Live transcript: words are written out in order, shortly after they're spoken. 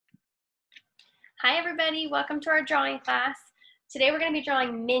Hi everybody, welcome to our drawing class. Today we're going to be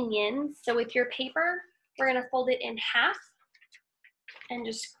drawing minions. So with your paper, we're going to fold it in half and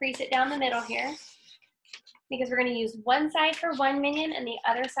just crease it down the middle here because we're going to use one side for one minion and the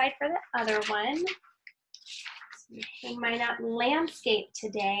other side for the other one. So hang mine up landscape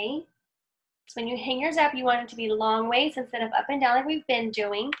today. So when you hang yours up, you want it to be long ways instead of up and down like we've been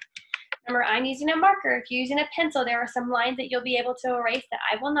doing. Remember, I'm using a marker. If you're using a pencil, there are some lines that you'll be able to erase that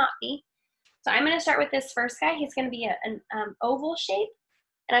I will not be. So I'm going to start with this first guy. He's going to be an oval shape,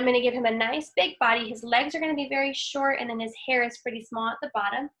 and I'm going to give him a nice big body. His legs are going to be very short, and then his hair is pretty small at the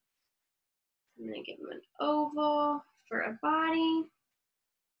bottom. I'm going to give him an oval for a body.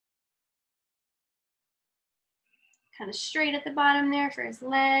 Kind of straight at the bottom there for his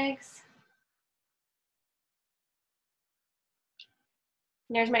legs.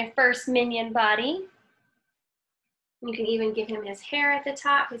 And there's my first minion body. You can even give him his hair at the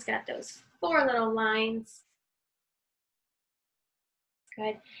top. He's got those 4 little lines.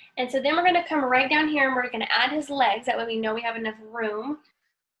 Good. And so then we're going to come right down here and we're going to add his legs. That way we know we have enough room.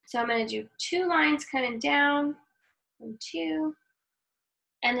 So I'm going to do 2 lines coming down, 1, 2,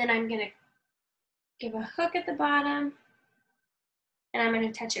 and then I'm going to give a hook at the bottom, and I'm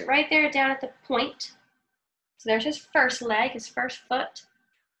going to touch it right there down at the point. So there's his first leg, his first foot,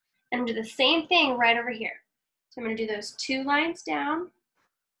 and do the same thing right over here. So I'm going to do those 2 lines down,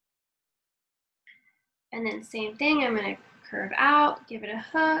 and then same thing, I'm going to curve out, give it a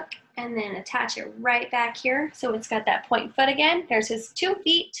hook, and then attach it right back here. So it's got that point foot again. There's his 2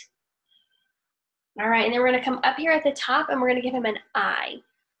 feet. All right, and then we're going to come up here at the top, and we're going to give him an eye.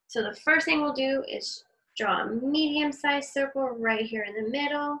 So the first thing we'll do is draw a medium-sized circle right here in the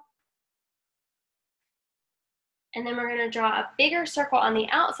middle. And then we're going to draw a bigger circle on the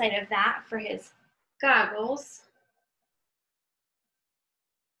outside of that for his goggles.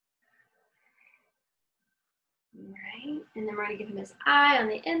 All right, and then we're going to give him his eye on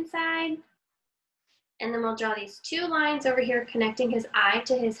the inside. And then we'll draw these 2 lines over here connecting his eye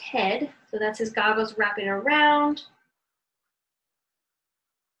to his head. So that's his goggles wrapping around.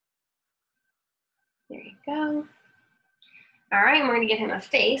 There you go. All right, and we're going to give him a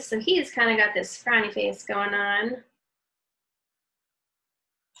face. So he's kind of got this frowny face going on.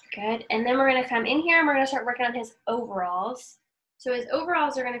 Good, and then we're going to come in here and we're going to start working on his overalls. So his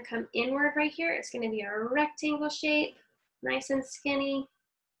overalls are going to come inward right here. It's going to be a rectangle shape, nice and skinny.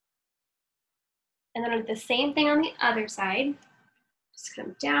 And then I'll do the same thing on the other side. Just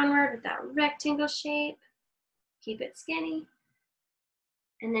come downward with that rectangle shape. Keep it skinny.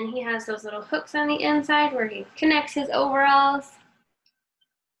 And then he has those little hooks on the inside where he connects his overalls.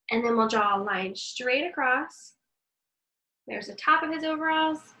 And then we'll draw a line straight across. There's the top of his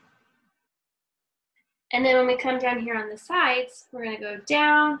overalls. And then when we come down here on the sides, we're going to go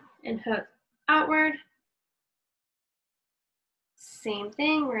down and hook outward. Same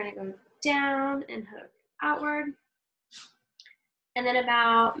thing, we're going to go down and hook outward. And then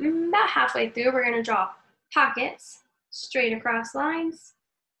about halfway through, we're going to draw pockets, straight across lines.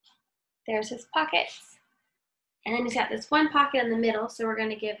 There's his pockets. And then he's got this one pocket in the middle, so we're going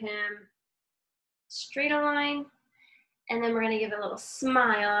to give him straight a line. And then we're going to give a little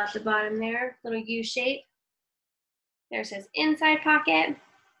smile at the bottom there, little U shape. There's his inside pocket.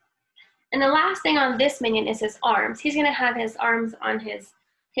 And the last thing on this minion is his arms. He's going to have his arms on his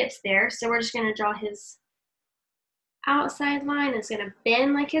hips there. So we're just going to draw his outside line. It's going to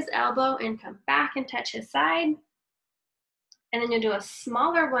bend like his elbow and come back and touch his side. And then you'll do a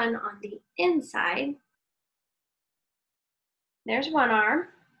smaller one on the inside. There's one arm.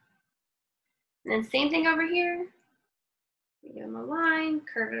 And then same thing over here. Give him a line,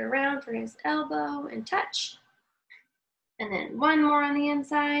 curve it around for his elbow and touch. And then one more on the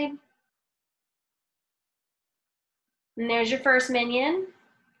inside. And there's your first minion.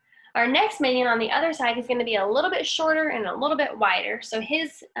 Our next minion on the other side is going to be a little bit shorter and a little bit wider. So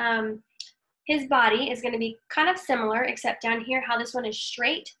his body is going to be kind of similar, except down here how this one is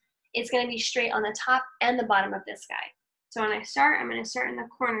straight, it's going to be straight on the top and the bottom of this guy. So when I start, I'm going to start in the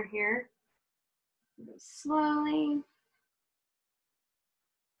corner here. Slowly.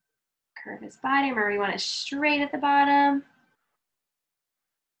 Curve his body. Remember, we want it straight at the bottom.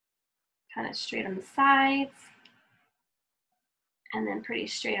 Kind of straight on the sides. And then pretty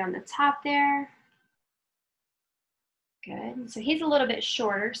straight on the top there. Good. So he's a little bit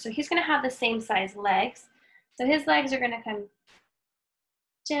shorter. So he's going to have the same size legs. So his legs are going to come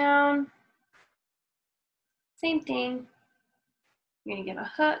down. Same thing. You're going to give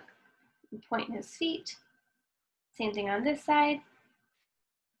a hook and point his feet. Same thing on this side.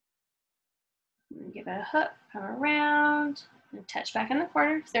 Give it a hook, come around, and touch back in the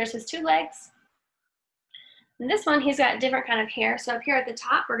corner. So there's his 2 legs. And this one, he's got different kind of hair. So up here at the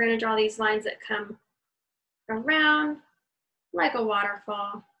top, we're gonna draw these lines that come around like a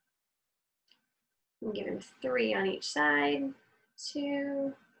waterfall. And give him 3 on each side.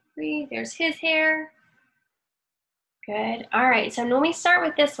 2, 3, there's his hair. Good, all right, so when we start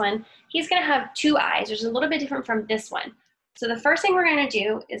with this one, he's gonna have 2 eyes, which is a little bit different from this one. So the first thing we're gonna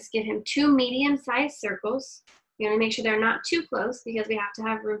do is give him 2 medium-sized circles. We're gonna make sure they're not too close because we have to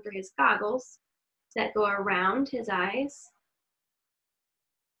have room for his goggles that go around his eyes.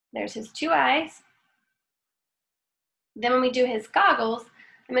 There's his 2 eyes. Then when we do his goggles,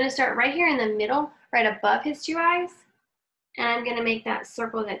 I'm gonna start right here in the middle, right above his 2 eyes, and I'm gonna make that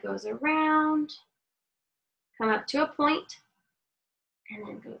circle that goes around, come up to a point, and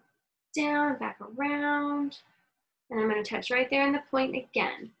then go down, back around, and I'm gonna touch right there in the point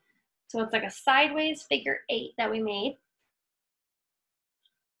again. So it's like a sideways figure 8 that we made.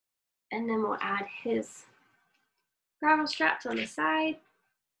 And then we'll add his goggle straps on the side.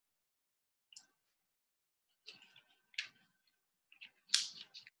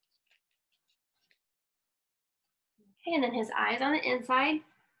 Okay, and then his eyes on the inside.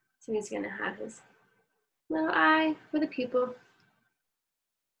 So he's gonna have his little eye with a pupil,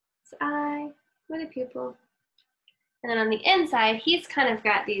 his eye with a pupil. And then on the inside, he's kind of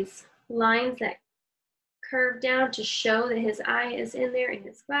got these lines that curve down to show that his eye is in there in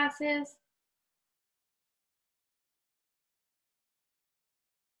his glasses.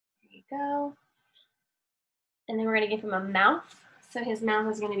 There you go. And then we're gonna give him a mouth. So his mouth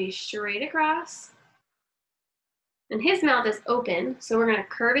is gonna be straight across. And his mouth is open, so we're gonna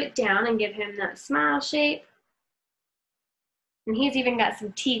curve it down and give him that smile shape. And he's even got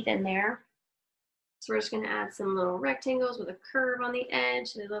some teeth in there. So we're just gonna add some little rectangles with a curve on the edge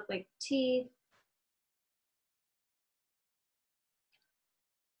so they look like teeth.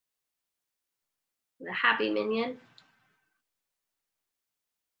 The happy minion.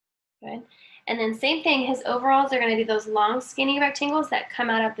 Good. And then same thing, his overalls are gonna be those long skinny rectangles that come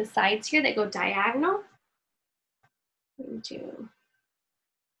out of the sides here that go diagonal. Do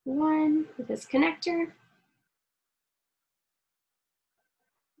 1 with this connector.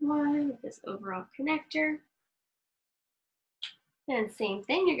 1 with this overall connector. And same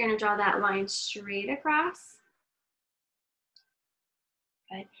thing, you're gonna draw that line straight across.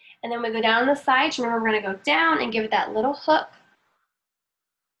 Good. And then we go down the sides. Remember, we're gonna go down and give it that little hook.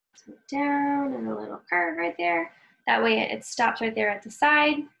 So down and a little curve right there. That way it stops right there at the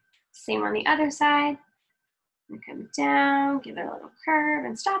side. Same on the other side. And come down, give it a little curve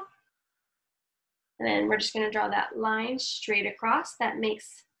and stop. And then we're just gonna draw that line straight across that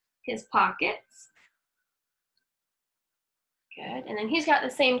makes his pockets. Good, and then he's got the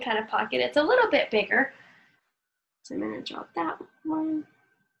same kind of pocket. It's a little bit bigger. So I'm gonna draw that one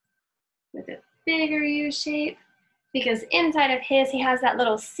with a bigger U shape because inside of his, he has that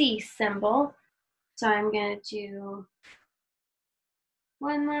little C symbol. So I'm gonna do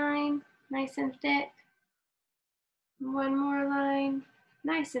 1 line, nice and thick. 1 more line,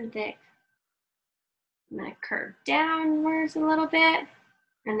 nice and thick. I'm gonna curve downwards a little bit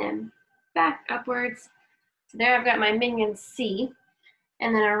and then back upwards. So there I've got my minion C.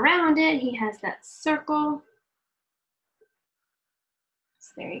 And then around it, he has that circle.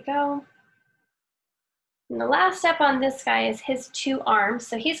 So there you go. And the last step on this guy is his 2 arms.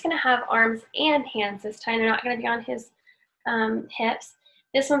 So he's gonna have arms and hands this time. They're not gonna be on his hips.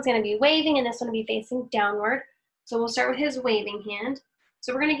 This one's gonna be waving and this one will be facing downward. So we'll start with his waving hand.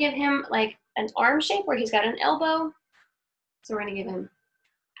 So we're gonna give him like an arm shape where he's got an elbow. So we're gonna give him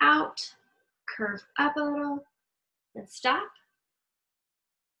out, curve up a little, and stop.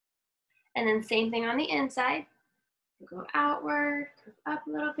 And then same thing on the inside. Go outward, curve up a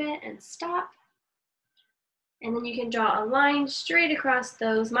little bit, and stop. And then you can draw a line straight across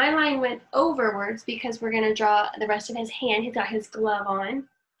those. My line went overwards because we're gonna draw the rest of his hand. He's got his glove on.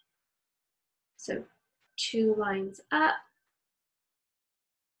 So 2 lines up.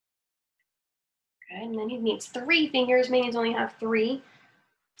 Good, and then he needs 3 fingers. Minions only have 3.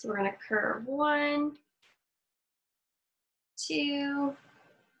 So we're gonna curve 1, 2,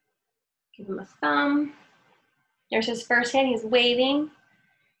 give him a thumb. There's his first hand, he's waving.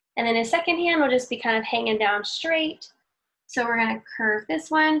 And then his second hand will just be kind of hanging down straight. So we're gonna curve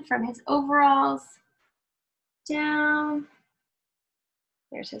this one from his overalls down.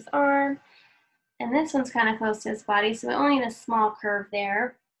 There's his arm. And this one's kind of close to his body, so we only need a small curve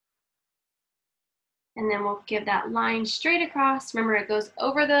there. And then we'll give that line straight across. Remember, it goes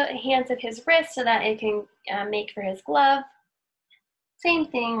over the hands of his wrist so that it can make for his glove. Same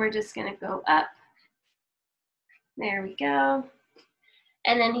thing, we're just gonna go up. There we go.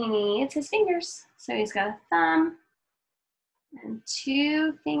 And then he needs his fingers. So he's got a thumb and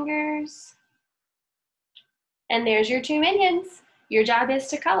 2 fingers. And there's your 2 minions. Your job is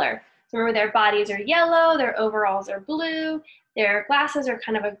to color. So remember, their bodies are yellow, their overalls are blue, their glasses are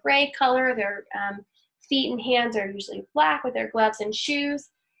kind of a gray color, their feet and hands are usually black with their gloves and shoes.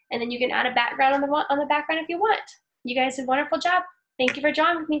 And then you can add a background on the background if you want. You guys did a wonderful job. Thank you for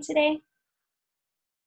drawing with me today.